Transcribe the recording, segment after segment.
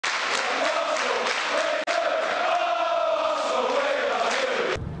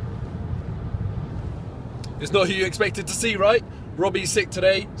It's not who you expected to see, right? Robbie's sick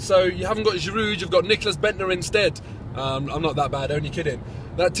today, so you haven't got Giroud, you've got Nicholas Bentner instead. I'm not that bad, only kidding.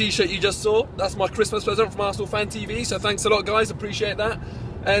 That t-shirt you just saw, that's my Christmas present from Arsenal Fan TV, so thanks a lot, guys, appreciate that.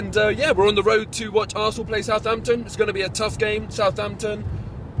 And yeah, we're on the road to watch Arsenal play Southampton. It's going to be a tough game. Southampton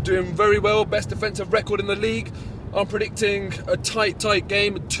doing very well, best defensive record in the league. I'm predicting a tight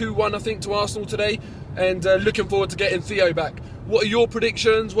game, 2-1 I think to Arsenal today, and looking forward to getting Theo back. What are your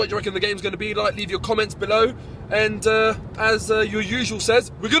predictions? What do you reckon the game's going to be like? Leave your comments below. And as your usual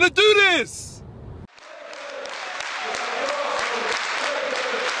says, we're going to do this!